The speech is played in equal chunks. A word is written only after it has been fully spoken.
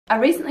I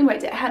recently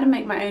worked out how to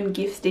make my own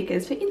GIF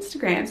stickers for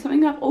Instagram,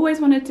 something I've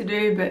always wanted to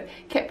do but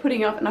kept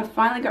putting off, and I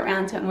finally got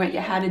around to it and worked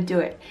out how to do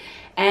it.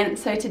 And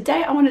so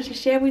today I wanted to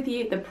share with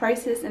you the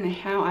process and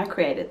how I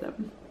created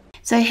them.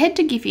 So head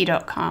to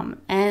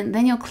giphy.com and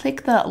then you'll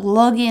click the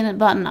login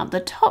button up the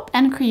top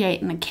and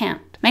create an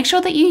account. Make sure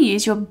that you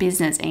use your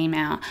business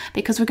email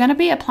because we're going to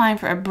be applying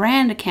for a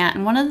brand account,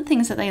 and one of the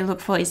things that they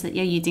look for is that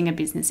you're using a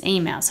business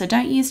email. So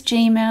don't use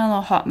Gmail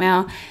or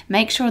Hotmail.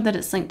 Make sure that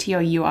it's linked to your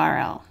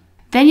URL.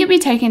 Then you'll be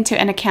taken to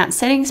an account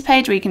settings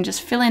page where you can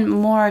just fill in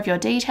more of your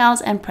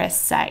details and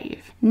press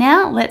save.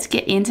 Now let's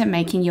get into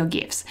making your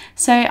GIFs.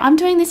 So I'm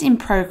doing this in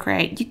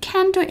Procreate. You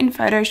can do it in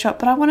Photoshop,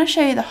 but I want to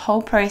show you the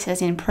whole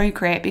process in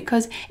Procreate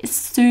because it's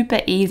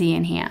super easy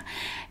in here.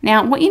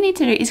 Now what you need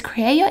to do is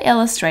create your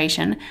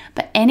illustration,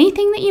 but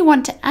anything that you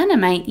want to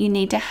animate you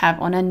need to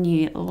have on a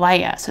new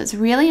layer. So it's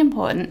really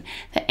important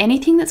that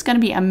anything that's going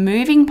to be a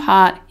moving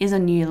part is a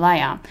new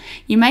layer.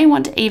 You may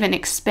want to even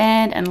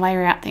expand and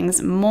layer out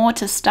things more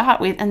to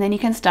start with, and then you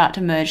can start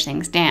to merge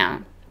things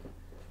down.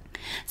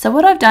 So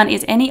what I've done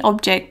is any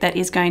object that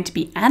is going to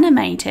be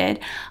animated,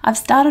 I've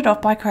started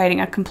off by creating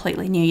a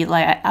completely new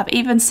layer. I've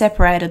even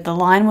separated the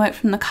line work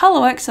from the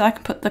color work so I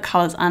can put the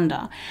colors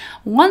under.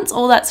 Once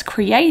all that's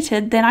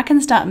created, then I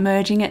can start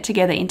merging it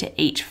together into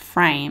each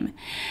frame.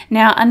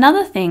 Now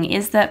another thing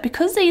is that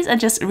because these are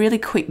just really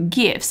quick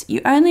GIFs,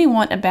 you only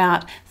want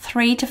about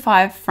 3 to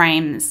 5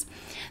 frames.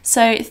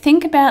 So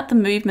think about the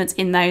movements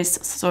in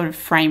those sort of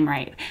frame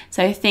rate.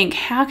 So think,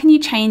 how can you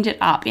change it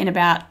up in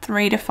about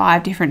 3 to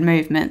 5 different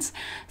movements?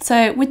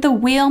 So with the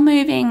wheel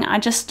moving, I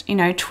just,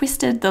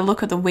 twisted the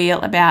look of the wheel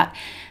about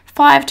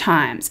 5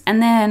 times.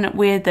 And then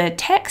with the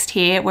text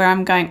here, where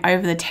I'm going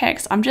over the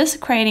text, I'm just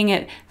creating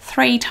it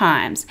 3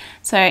 times.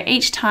 So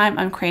each time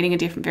I'm creating a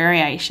different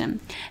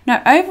variation.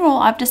 Now overall,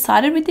 I've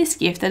decided with this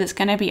GIF that it's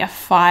going to be a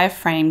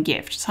 5-frame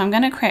GIF. So I'm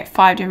going to create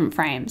 5 different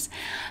frames.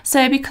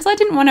 So because I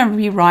didn't want to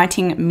be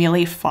writing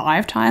merely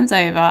 5 times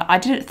over, I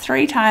did it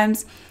 3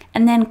 times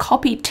and then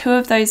copy 2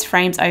 of those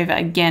frames over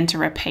again to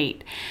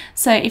repeat.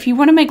 So if you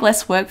want to make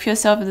less work for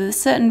yourself,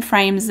 there's certain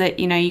frames that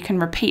you can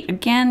repeat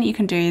again, you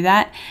can do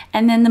that.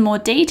 And then the more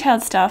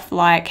detailed stuff,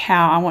 like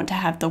how I want to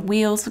have the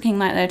wheels looking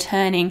like they're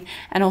turning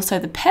and also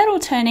the pedal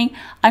turning,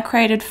 I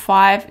created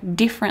 5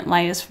 different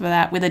layers for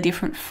that with a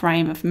different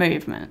frame of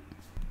movement.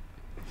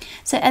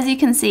 So as you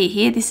can see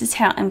here, this is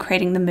how I'm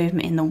creating the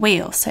movement in the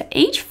wheel. So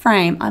each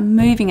frame, I'm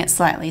moving it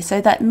slightly.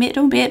 So that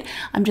middle bit,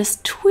 I'm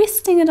just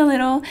twisting it a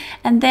little,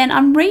 and then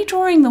I'm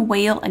redrawing the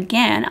wheel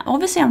again.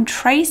 Obviously I'm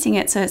tracing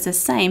it so it's the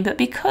same, but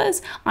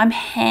because I'm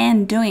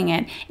hand doing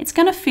it, it's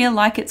going to feel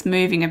like it's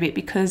moving a bit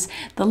because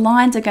the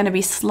lines are going to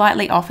be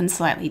slightly off and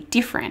slightly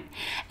different.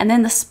 And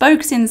then the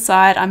spokes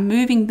inside, I'm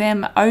moving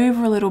them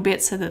over a little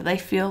bit so that they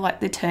feel like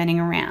they're turning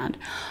around.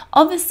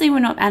 Obviously we're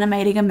not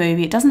animating a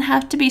movie. It doesn't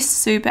have to be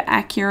super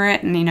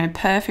accurate and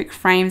perfect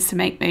frames to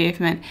make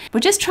movement. We're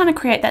just trying to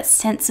create that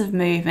sense of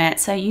movement,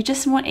 so you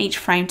just want each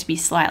frame to be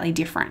slightly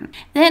different.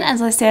 Then,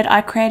 as I said,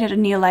 I created a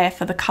new layer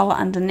for the color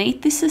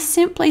underneath. This is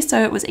simply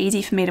so it was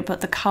easy for me to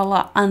put the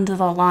color under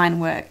the line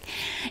work.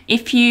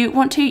 If you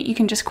want to, you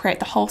can just create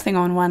the whole thing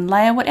on one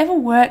layer, whatever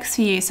works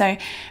for you. So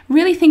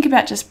really think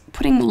about just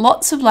putting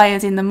lots of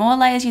layers in. The more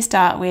layers you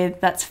start with,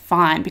 that's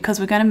fine because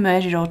we're going to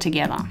merge it all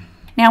together.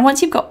 Now,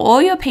 once you've got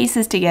all your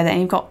pieces together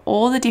and you've got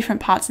all the different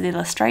parts of the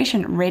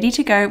illustration ready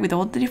to go with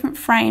all the different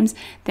frames,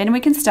 then we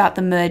can start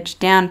the merge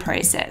down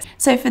process.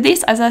 So for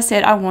this, as I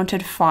said, I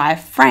wanted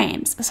 5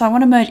 frames. So I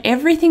want to merge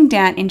everything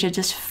down into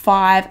just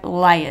 5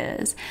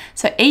 layers.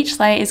 So each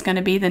layer is going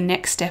to be the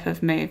next step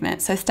of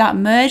movement. So start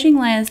merging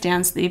layers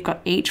down so that you've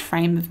got each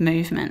frame of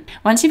movement.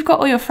 Once you've got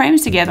all your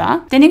frames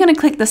together, then you're going to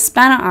click the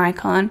spanner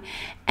icon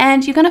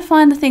and you're going to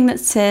find the thing that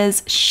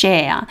says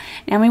share.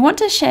 Now we want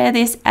to share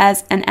this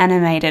as an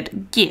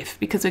animated GIF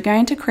because we're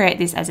going to create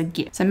this as a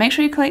GIF. So make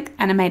sure you click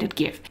animated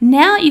GIF.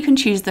 Now you can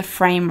choose the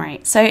frame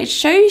rate. So it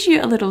shows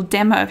you a little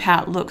demo of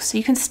how it looks. So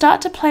you can start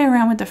to play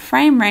around with the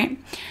frame rate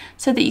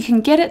so that you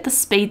can get it the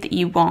speed that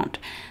you want.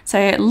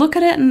 So look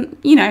at it and,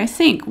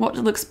 think what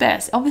looks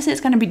best. Obviously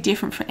it's going to be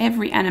different for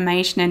every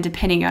animation and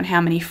depending on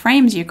how many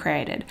frames you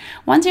created.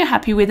 Once you're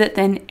happy with it,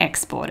 then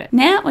export it.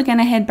 Now we're going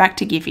to head back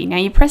to Giphy. Now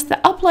you press the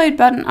upload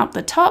button up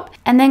the top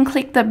and then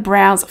click the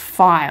browse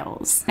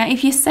files. Now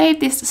if you save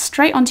this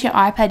straight onto your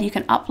iPad, you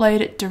can upload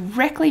it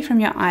directly from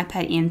your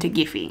iPad into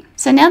Giphy.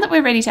 So now that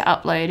we're ready to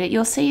upload it,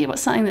 you'll see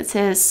something that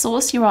says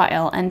source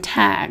URL and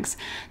tags.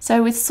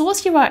 So with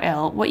source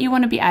URL, what you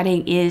want to be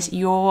adding is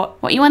your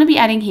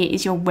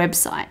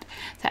website.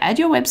 So add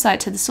your website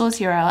to the source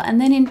URL, and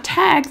then in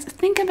tags,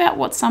 think about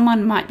what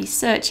someone might be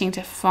searching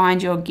to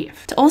find your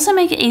GIF. To also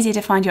make it easier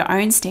to find your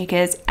own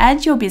stickers,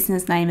 add your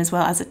business name as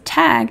well as a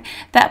tag.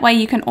 That way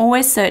you can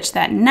always search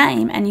that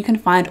name and you can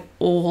find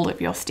all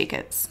of your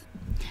stickers.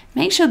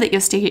 Make sure that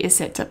your sticker is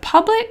set to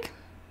public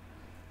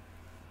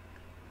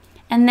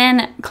and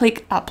then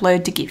click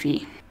upload to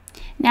Giphy.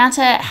 Now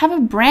to have a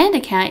brand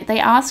account, they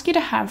ask you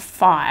to have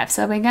 5.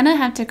 So we're going to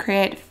have to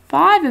create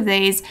 5 of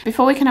these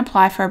before we can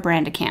apply for a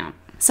brand account.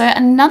 So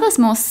another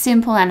more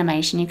simple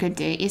animation you could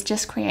do is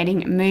just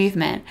creating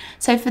movement.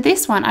 So for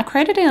this one, I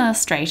created an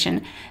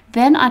illustration,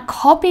 then I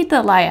copied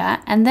the layer,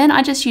 and then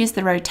I just used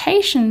the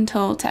rotation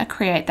tool to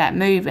create that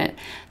movement.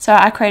 So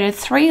I created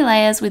 3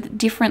 layers with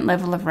different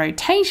level of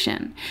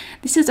rotation.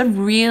 This is a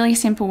really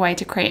simple way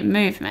to create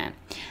movement.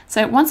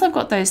 So once I've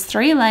got those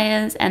 3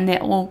 layers and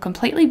they're all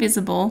completely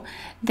visible,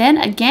 then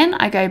again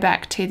I go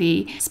back to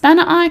the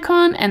spanner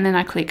icon and then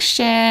I click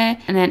share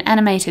and then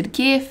animated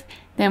GIF.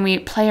 Then we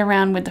play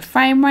around with the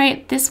frame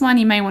rate. This one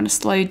you may want to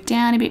slow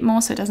down a bit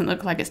more so it doesn't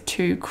look like it's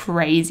too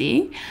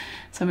crazy.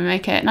 So we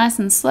make it nice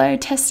and slow,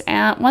 test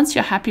out. Once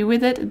you're happy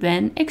with it,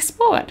 then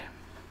export.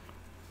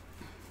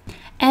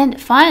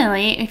 And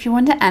finally, if you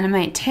want to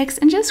animate text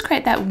and just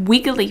create that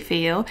wiggly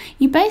feel,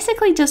 you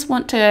basically just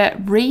want to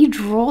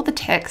redraw the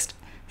text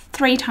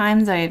 3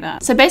 times over.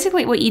 So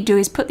basically what you do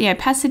is put the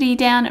opacity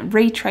down,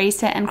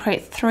 retrace it, and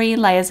create 3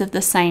 layers of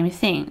the same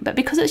thing. But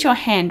because it's your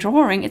hand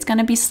drawing, it's going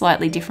to be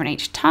slightly different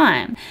each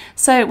time.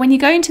 So when you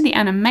go into the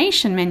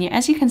animation menu,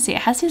 as you can see,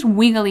 it has this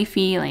wiggly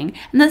feeling,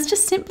 and that's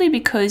just simply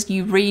because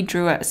you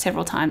redrew it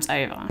several times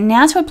over.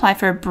 Now to apply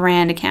for a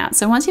brand account.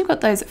 So once you've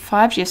got those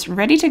 5 GIFs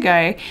ready to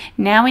go,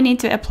 now we need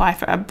to apply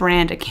for a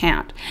brand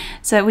account.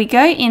 So we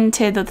go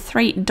into the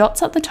 3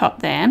 dots at the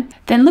top there,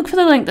 then look for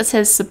the link that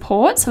says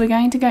support. So we're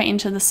going to go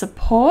into the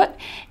support,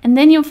 and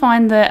then you'll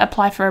find the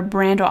apply for a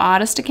brand or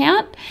artist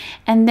account,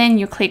 and then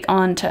you click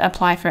on to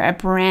apply for a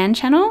brand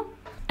channel.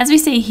 As we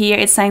see here,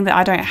 it's saying that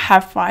I don't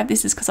have 5.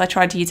 This is because I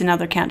tried to use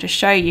another account to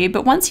show you,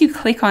 but once you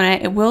click on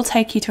it, it will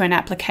take you to an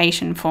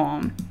application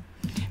form.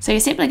 So you're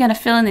simply going to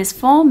fill in this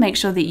form, make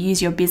sure that you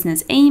use your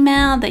business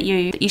email, that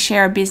you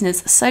share a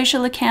business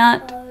social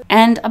account,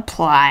 and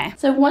apply.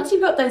 So once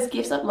you've got those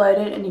GIFs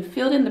uploaded and you've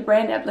filled in the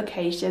brand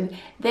application,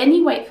 then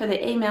you wait for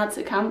the email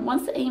to come.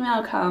 Once the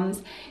email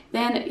comes,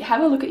 then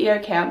have a look at your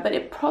account, but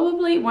it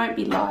probably won't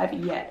be live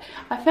yet.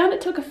 I found it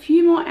took a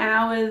few more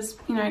hours,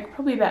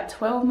 probably about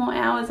 12 more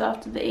hours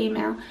after the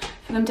email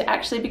for them to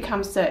actually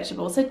become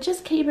searchable. So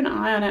just keep an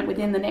eye on it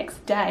within the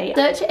next day.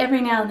 Search it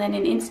every now and then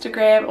in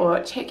Instagram or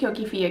check your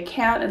Giphy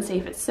account and see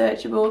if it's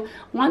searchable.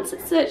 Once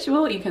it's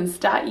searchable, you can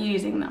start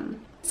using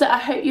them. So I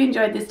hope you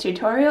enjoyed this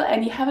tutorial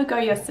and you have a go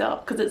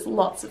yourself because it's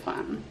lots of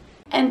fun.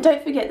 And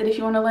don't forget that if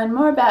you want to learn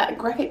more about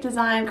graphic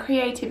design,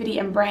 creativity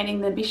and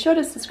branding, then be sure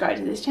to subscribe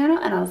to this channel,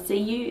 and I'll see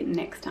you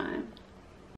next time.